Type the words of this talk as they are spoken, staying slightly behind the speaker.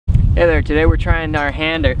Hey there, today we're trying our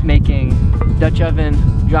hand at making Dutch oven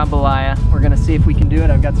jambalaya. We're gonna see if we can do it.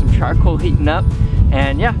 I've got some charcoal heating up,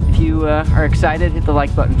 and yeah, if you are excited, hit the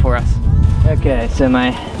like button for us. Okay, so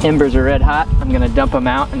my embers are red hot. I'm gonna dump them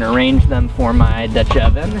out and arrange them for my Dutch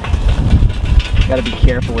oven. Gotta be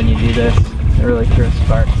careful when you do this. It really throws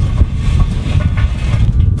sparks.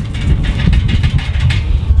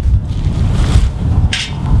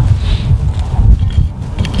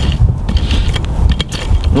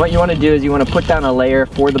 What you want to do is you want to put down a layer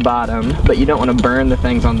for the bottom, but you don't want to burn the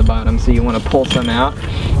things on the bottom, so you want to pull some out,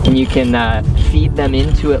 and you can feed them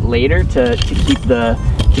into it later to keep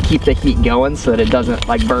the heat going so that it doesn't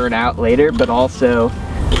like burn out later, but also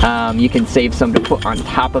you can save some to put on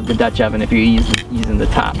top of the Dutch oven if you're using the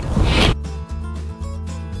top.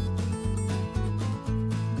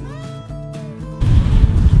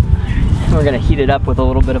 We're going to heat it up with a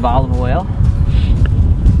little bit of olive oil.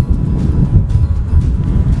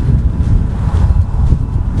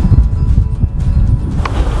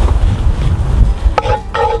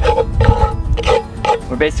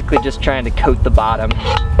 We're basically just trying to coat the bottom.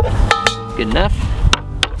 Good enough.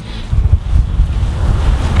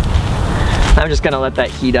 I'm just gonna let that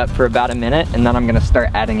heat up for about a minute, and then I'm gonna start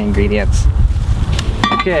adding ingredients.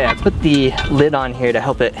 Okay, I put the lid on here to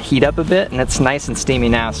help it heat up a bit, and it's nice and steamy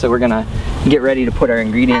now, so we're gonna get ready to put our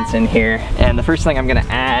ingredients in here. And the first thing I'm gonna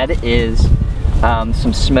add is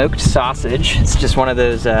some smoked sausage. It's just one of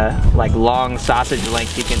those like long sausage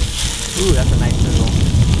lengths you can, ooh, that's a nice sizzle.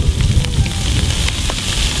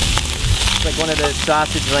 Like one of those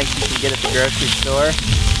sausage lengths you can get at the grocery store.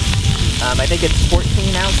 I think it's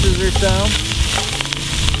 14 ounces or so.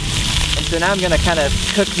 And so now I'm going to kind of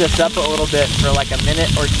cook this up a little bit for like a minute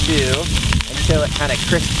or two until it kind of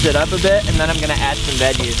crisps it up a bit, and then I'm going to add some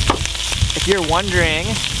veggies. If you're wondering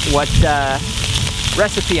what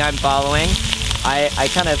recipe I'm following, I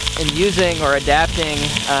kind of am using or adapting,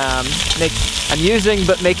 I'm using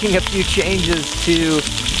but making a few changes to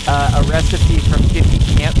a recipe from 50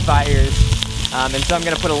 Campfires, and so I'm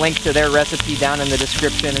going to put a link to their recipe down in the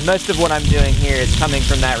description, and most of what I'm doing here is coming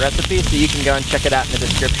from that recipe, so you can go and check it out in the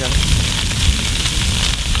description.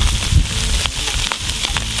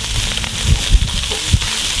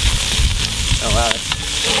 Oh wow, it's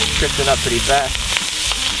crisping up pretty fast.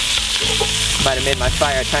 Might have made my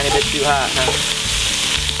fire a tiny bit too hot, huh?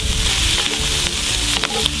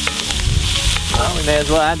 Well, we may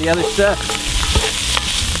as well add the other stuff.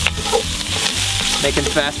 Making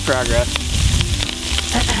fast progress.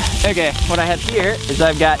 Okay, what I have here is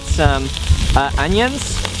I've got some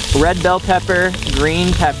onions, red bell pepper,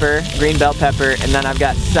 green bell pepper, and then I've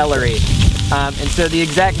got celery. And so the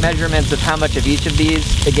exact measurements of how much of each of these,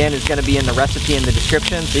 again, is going to be in the recipe in the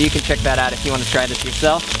description, so you can check that out if you want to try this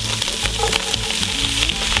yourself.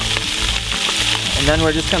 And then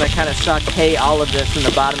we're just going to kind of saute all of this in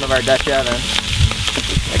the bottom of our Dutch oven.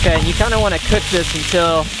 Okay, and you kind of want to cook this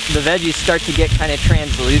until the veggies start to get kind of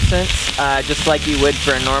translucent, just like you would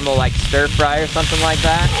for a normal like stir fry or something like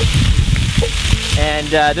that. And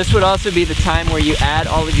this would also be the time where you add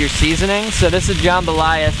all of your seasoning. So this is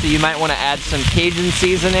jambalaya, so you might want to add some Cajun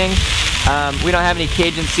seasoning. We don't have any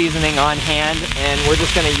Cajun seasoning on hand, and we're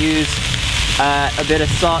just going to use a bit of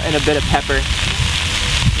salt and a bit of pepper.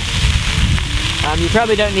 You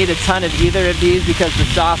probably don't need a ton of either of these because the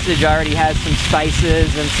sausage already has some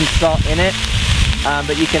spices and some salt in it,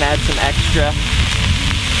 but you can add some extra.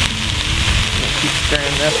 Keep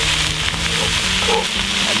stirring this.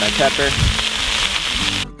 Add my pepper.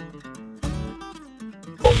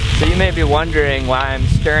 So you may be wondering why I'm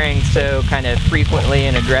stirring so kind of frequently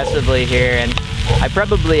and aggressively here, and I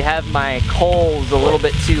probably have my coals a little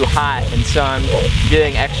bit too hot, and so I'm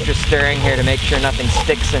doing extra stirring here to make sure nothing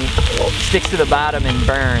sticks to the bottom and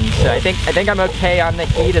burns. So I think I'm okay on the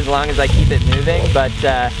heat as long as I keep it moving, but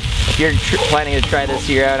if you're planning to try this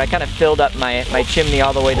your own, I kind of filled up my chimney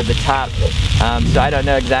all the way to the top, so I don't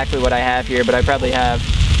know exactly what I have here, but I probably have,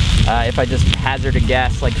 if I just hazard a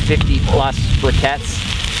guess, like 50 plus briquettes.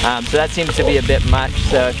 So that seems to be a bit much,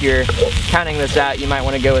 so if you're counting this out, you might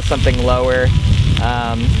want to go with something lower.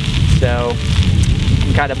 So you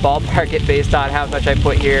can kind of ballpark it based on how much I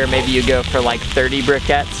put here. Maybe you go for like 30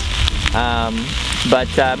 briquettes.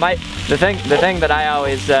 The thing that I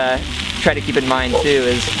always try to keep in mind too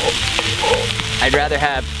is I'd rather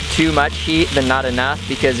have too much heat than not enough,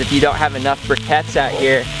 because if you don't have enough briquettes out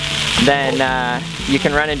here, then you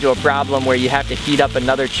can run into a problem where you have to heat up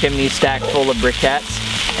another chimney stack full of briquettes,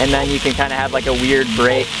 and then you can kind of have like a weird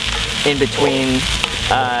break in between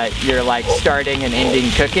your like starting and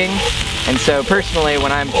ending cooking. And so personally,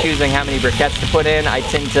 when I'm choosing how many briquettes to put in, I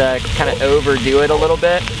tend to kind of overdo it a little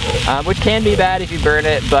bit, which can be bad if you burn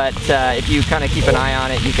it, but if you kind of keep an eye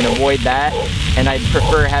on it, you can avoid that. And I'd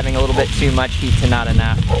prefer having a little bit too much heat to not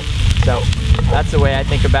enough. So that's the way I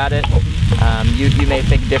think about it. You may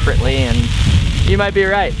think differently, and you might be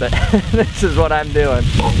right, but this is what I'm doing.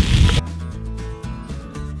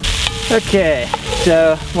 Okay,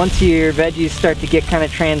 so once your veggies start to get kind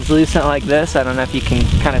of translucent like this, I don't know if you can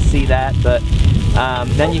kind of see that, but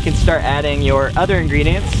then you can start adding your other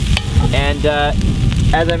ingredients. And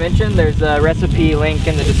as I mentioned, there's a recipe link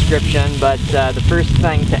in the description, but the first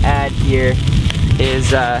thing to add here is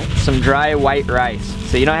some dry white rice.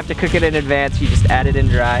 So you don't have to cook it in advance, you just add it in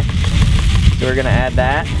dry. So we're gonna add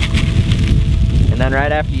that. And then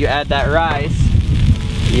right after you add that rice,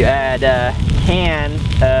 you add a can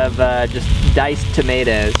of just diced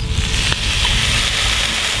tomatoes.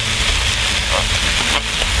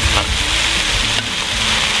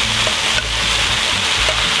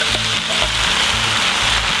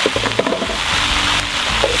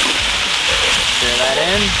 Stir that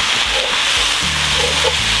in.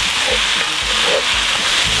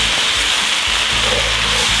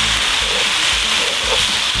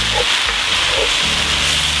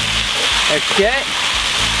 Okay.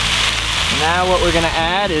 Now what we're gonna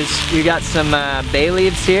add is we got some bay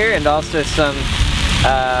leaves here and also some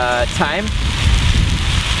thyme.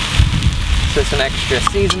 So some extra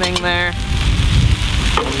seasoning there.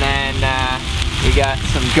 And then we got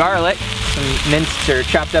some garlic, some minced or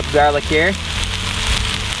chopped up garlic here.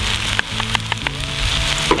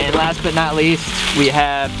 And last but not least, we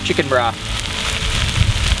have chicken broth.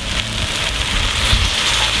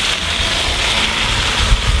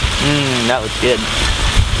 That looks good.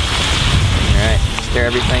 Alright, stir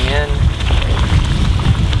everything in.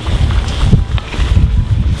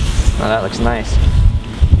 Oh, that looks nice.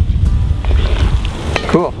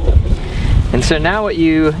 Cool. And so now what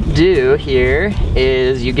you do here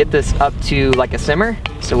is you get this up to like a simmer.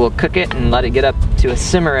 So we'll cook it and let it get up to a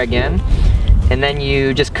simmer again. And then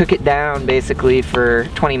you just cook it down basically for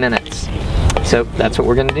 20 minutes. So that's what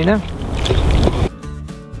we're gonna do now.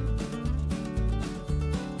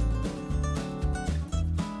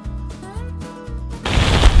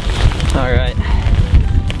 Alright,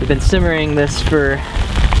 we've been simmering this for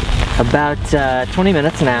about 20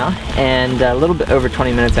 minutes now, and a little bit over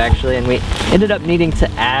 20 minutes actually, and we ended up needing to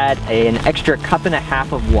add an extra 1.5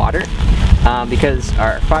 cups of water because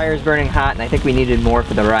our fire is burning hot and I think we needed more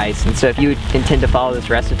for the rice. And so if you intend to follow this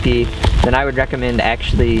recipe, then I would recommend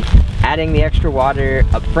actually adding the extra water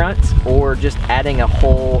up front, or just adding a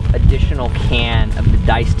whole additional can of the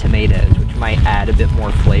diced tomatoes, which might add a bit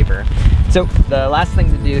more flavor. So the last thing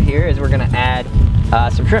to do here is we're gonna add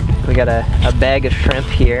some shrimp. We got a bag of shrimp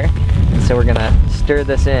here, and so we're gonna stir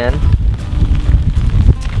this in.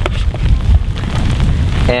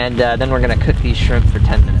 And then we're gonna cook these shrimp for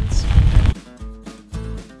 10 minutes.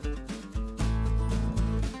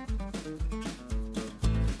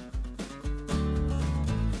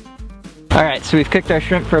 Alright, so we've cooked our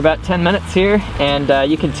shrimp for about 10 minutes here, and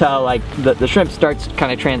you can tell like the shrimp starts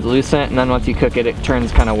kind of translucent, and then once you cook it, it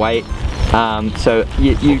turns kind of white. So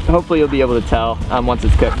hopefully you'll be able to tell once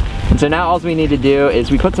it's cooked. And so now all we need to do is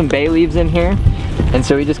we put some bay leaves in here, and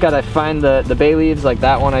so we just gotta find the bay leaves like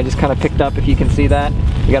that one I just kind of picked up, if you can see that.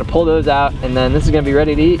 You gotta pull those out, and then this is gonna be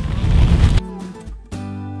ready to eat.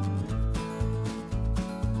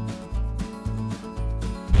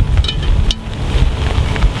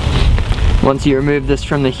 Once you remove this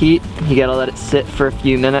from the heat, you gotta let it sit for a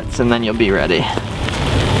few minutes and then you'll be ready.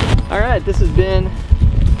 Alright, this has been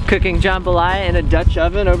cooking jambalaya in a Dutch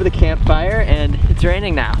oven over the campfire, and it's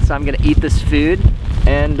raining now, so I'm gonna eat this food,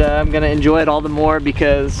 and I'm gonna enjoy it all the more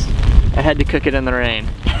because I had to cook it in the rain.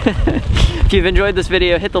 If you've enjoyed this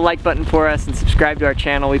video, hit the like button for us and subscribe to our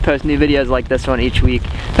channel. We post new videos like this one each week.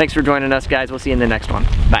 Thanks for joining us, guys. We'll see you in the next one.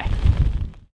 Bye.